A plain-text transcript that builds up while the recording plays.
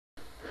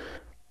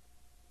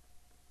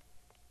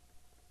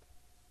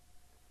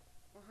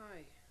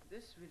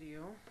this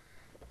video,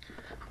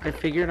 I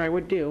figured I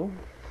would do,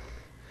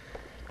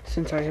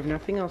 since I have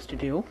nothing else to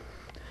do,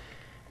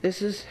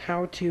 this is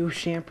how to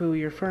shampoo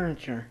your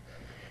furniture.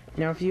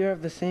 Now if you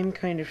have the same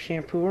kind of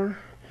shampooer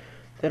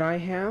that I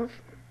have,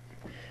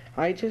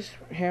 I just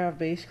have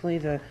basically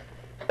the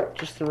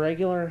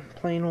regular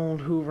plain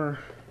old Hoover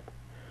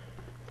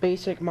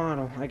basic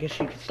model, I guess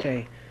you could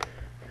say.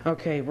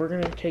 Okay, we're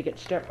going to take it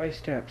step by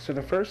step. So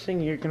the first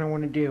thing you're going to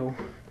want to do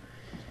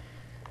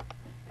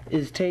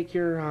is take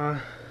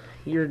your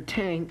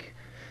tank,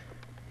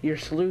 your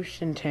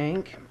solution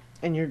tank,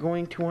 and you're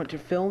going to want to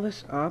fill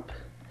this up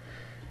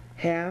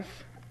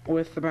half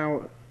with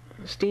about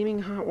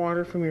steaming hot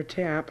water from your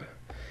tap,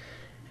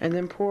 and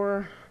then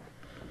pour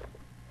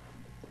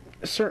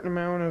a certain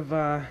amount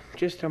of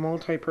just a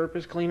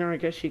multi-purpose cleaner, I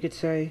guess you could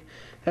say.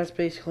 That's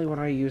basically what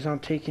I use. I'll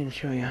take it and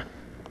show you.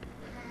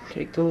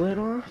 Take the lid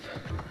off.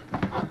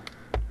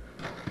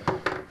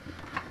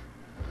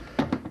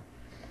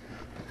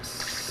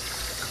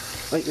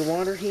 Let your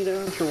water heat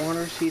up. Your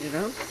water is heated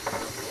up.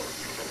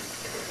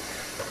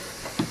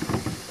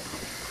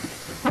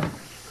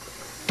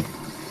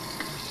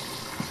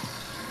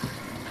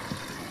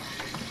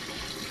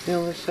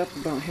 Fill this up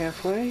about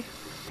halfway.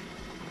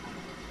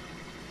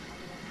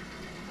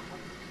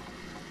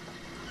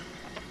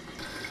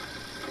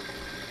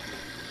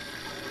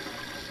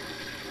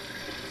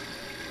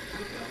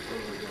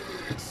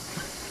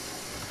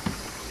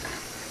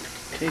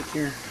 Take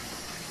your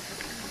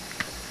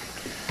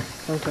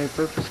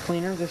multi-purpose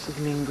cleaner. This is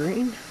mean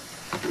green.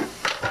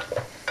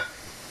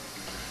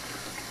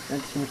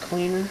 Add some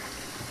cleaner.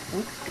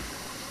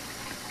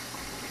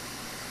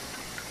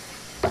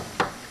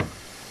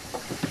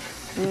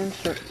 And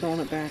start filling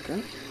it back up.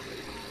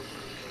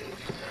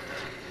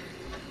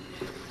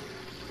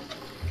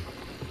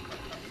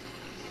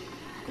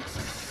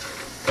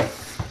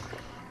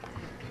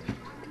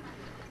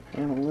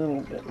 And a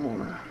little bit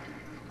more.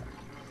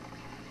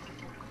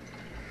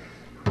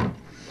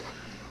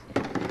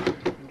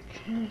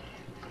 Okay.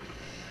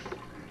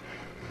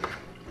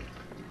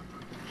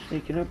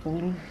 Shake it up a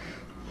little.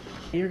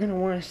 You're going to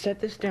want to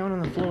set this down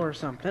on the floor or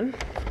something.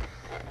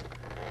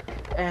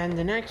 And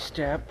the next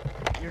step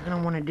you're going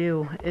to want to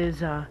do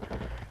is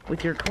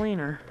with your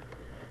cleaner,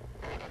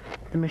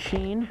 the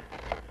machine,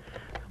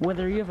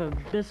 whether you have a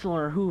Bissell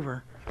or a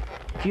Hoover.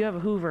 If you have a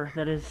Hoover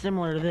that is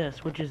similar to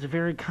this, which is a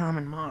very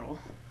common model,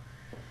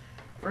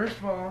 first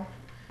of all,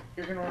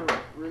 you're going to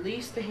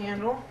release the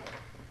handle.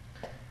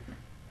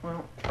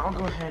 Well, I'll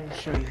go ahead and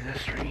show you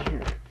this right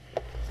here.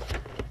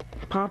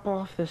 Pop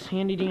off this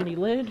handy dandy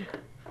lid.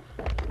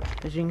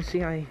 As you can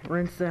see, I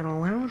rinsed that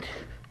all out.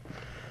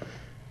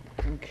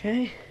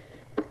 Okay.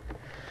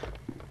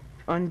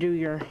 Undo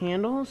your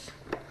handles.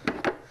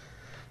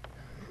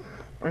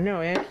 Or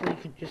no, actually you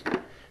can just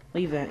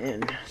leave that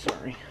in.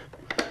 Sorry.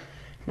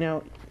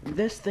 Now,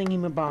 this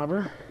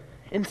thingy-mabobber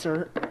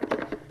insert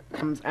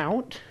comes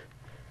out.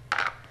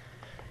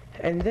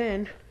 And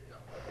then,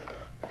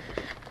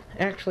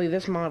 actually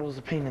this model is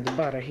a pain in the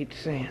butt, I hate to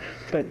say it.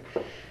 But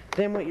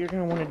then what you're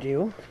going to want to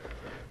do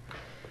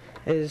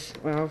is,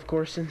 well, of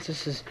course, since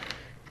this is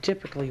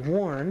typically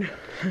worn,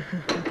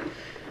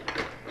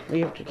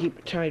 we have to keep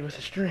it tied with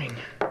a string.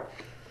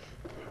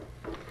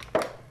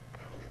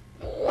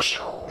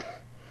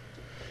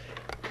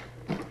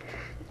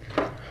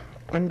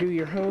 Undo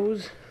your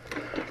hose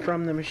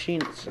from the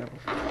machine itself.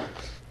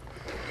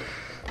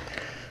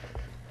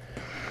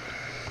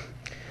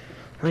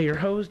 Lay your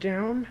hose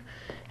down,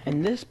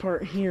 and this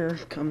part here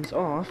comes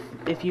off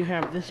if you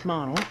have this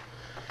model.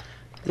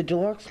 The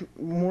deluxe,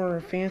 more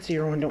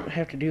fancier one, don't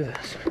have to do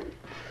this.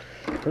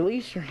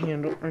 Release your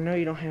handle, or no,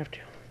 you don't have to.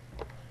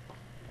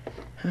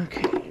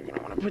 Okay, you're going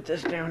to want to put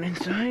this down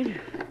inside.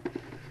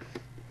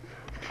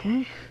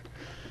 Okay.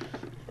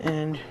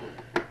 And,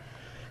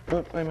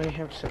 oh, I might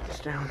have to set this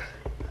down.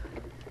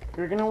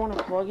 You're going to want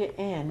to plug it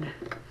in.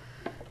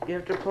 You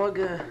have to plug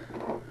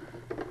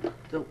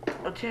the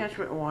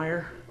attachment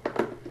wire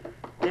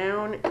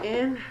down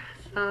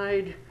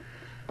inside.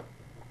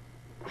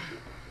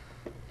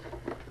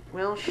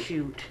 Well,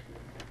 shoot.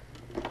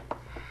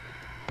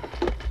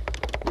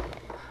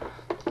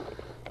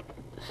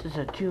 This is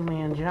a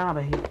two-man job,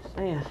 I hate to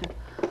say it.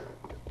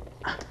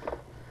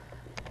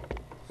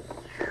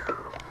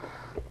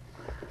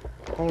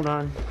 Hold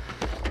on.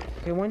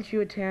 Okay, once you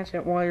attach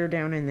that wire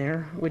down in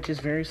there, which is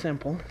very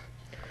simple,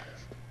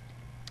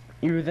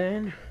 you're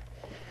then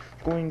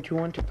going to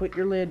want to put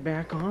your lid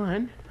back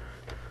on.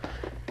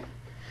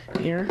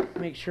 Here,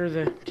 make sure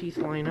the teeth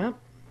line up.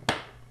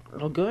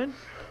 Real good.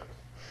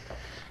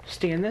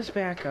 Stand this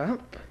back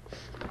up.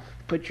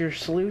 Put your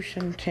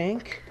solution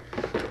tank.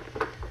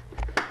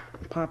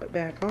 Pop it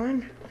back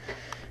on.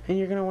 And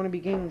you're going to want to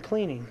begin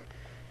cleaning.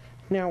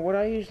 Now, what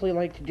I usually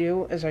like to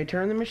do is I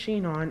turn the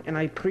machine on and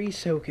I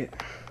pre-soak it.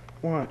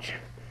 Watch.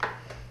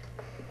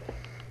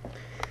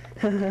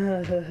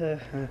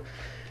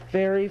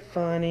 Very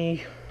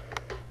funny.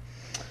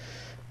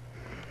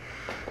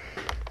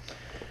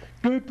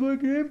 Do I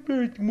plug in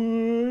first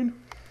one?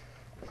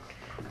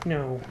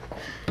 No.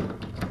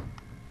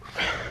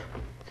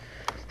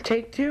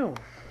 Take two.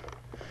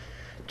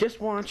 Just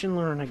watch and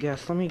learn, I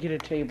guess. Let me get a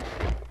table.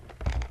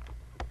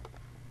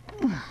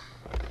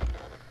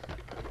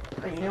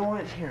 You know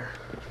what? Here.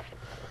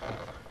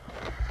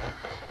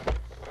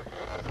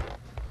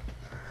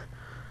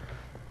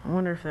 I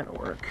wonder if that'll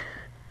work.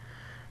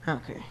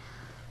 Okay.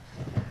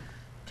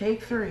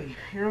 Take three.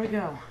 Here we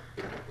go.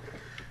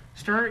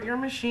 Start your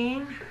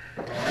machine.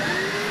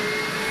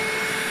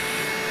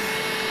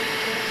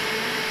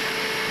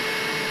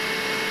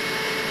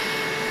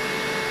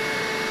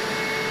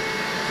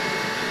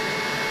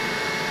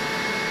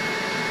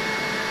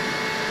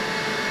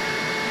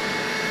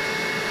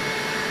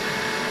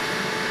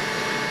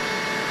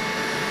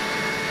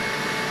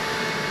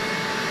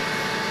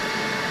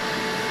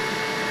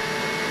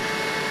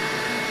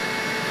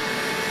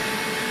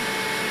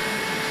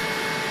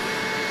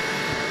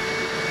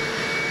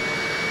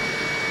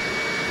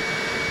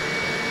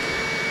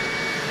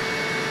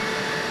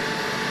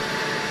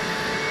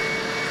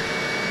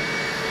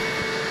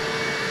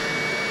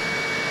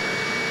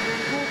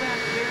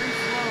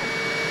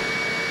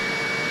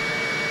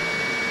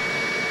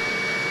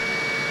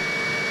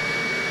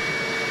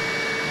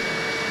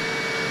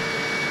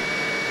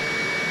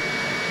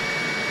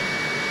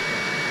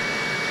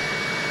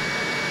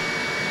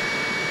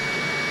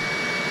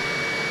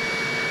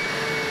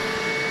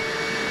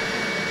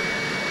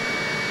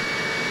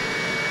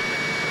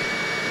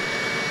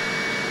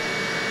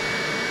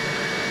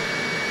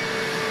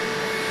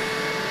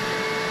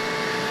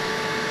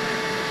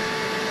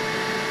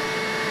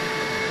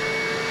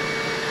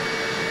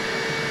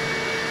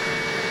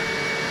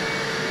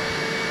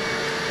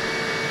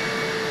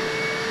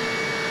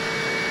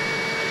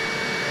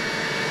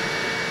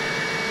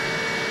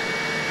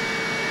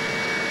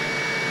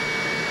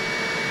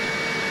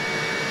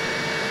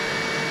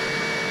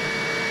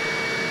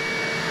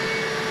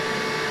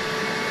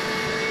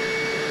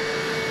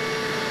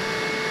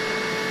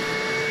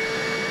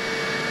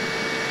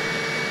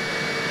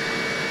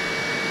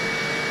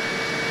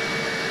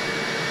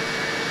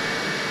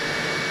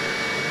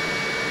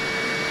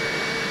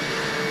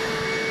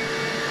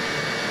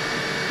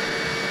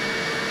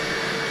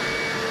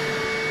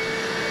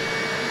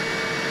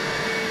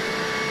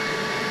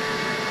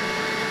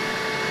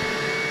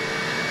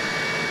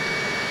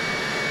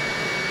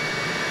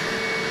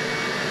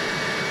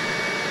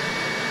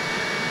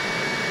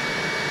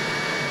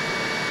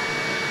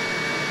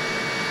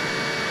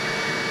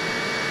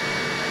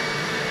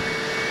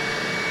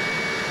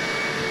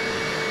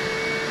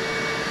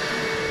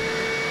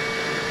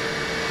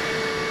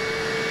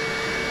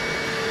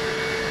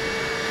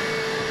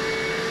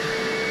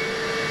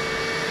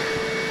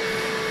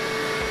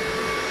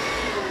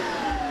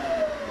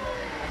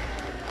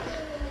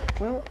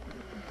 Well,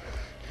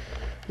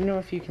 I don't know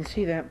if you can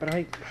see that, but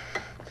I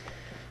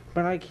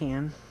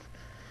can.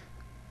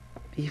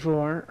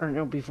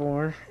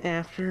 Before,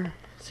 after.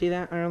 See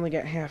that? I only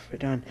got half of it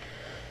done.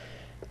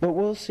 But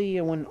we'll see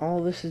when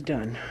all this is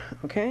done,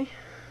 okay?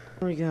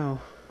 Here we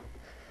go.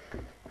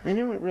 I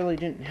know it really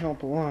didn't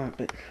help a lot,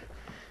 but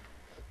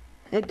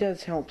it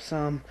does help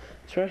some,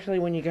 especially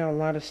when you got a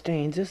lot of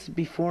stains. This is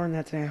before and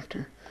that's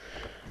after.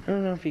 I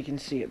don't know if you can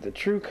see it. The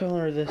true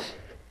color of this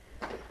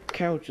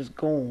couch is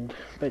gold,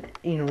 but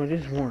you know, it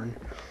is worn.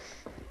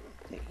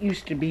 It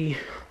used to be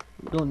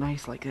real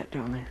nice like that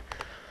down there.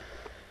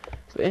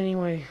 But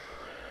anyway,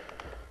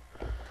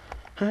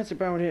 that's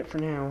about it for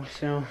now.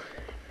 So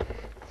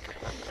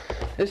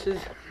this has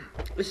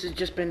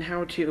just been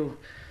how to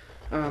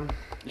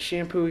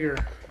shampoo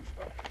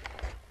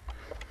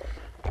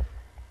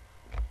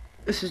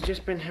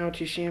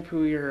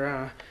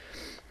your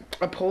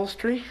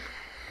upholstery.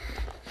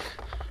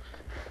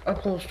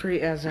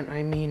 Upholstery as in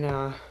I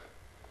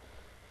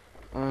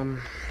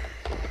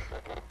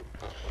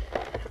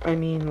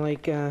mean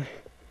like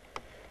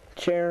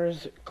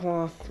chairs,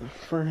 cloth,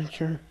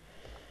 furniture,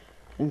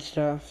 and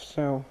stuff.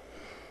 So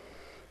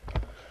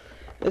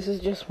this is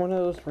just one of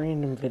those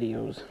random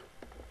videos.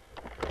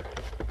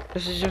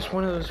 This is just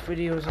one of those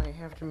videos I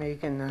have to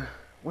make in the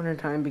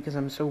wintertime because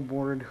I'm so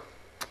bored.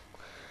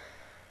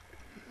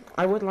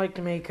 I would like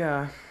to make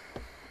a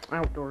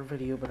outdoor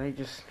video, but I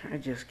just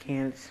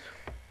can't. It's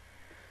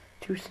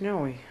too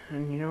snowy,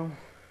 and you know.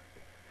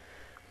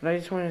 But I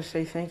just wanted to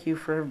say thank you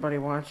for everybody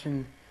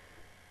watching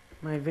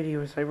my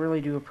videos. I really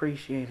do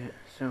appreciate it.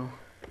 So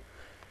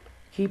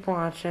keep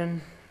watching,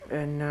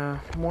 and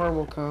more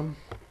will come.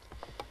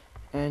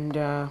 And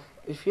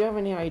if you have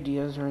any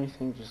ideas or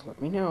anything, just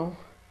let me know,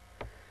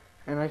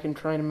 and I can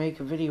try to make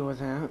a video of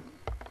that.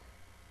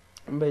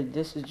 But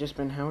this has just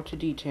been how to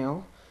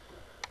detail,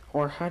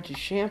 or how to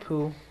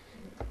shampoo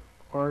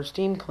or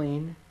steam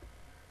clean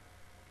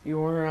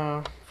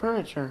your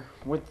furniture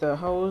with the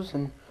hose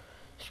and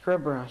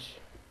scrub brush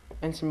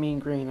and some mean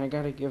green. I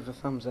gotta give a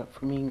thumbs up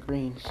for mean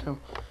green. So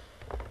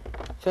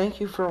thank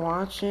you for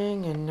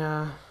watching,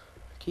 and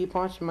keep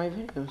watching my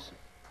videos.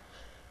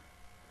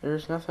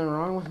 There's nothing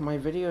wrong with my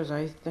videos.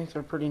 I think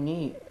they're pretty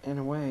neat in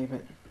a way,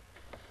 but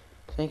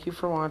thank you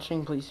for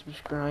watching. Please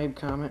subscribe,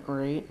 comment,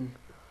 rate, and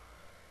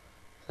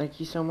thank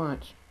you so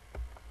much.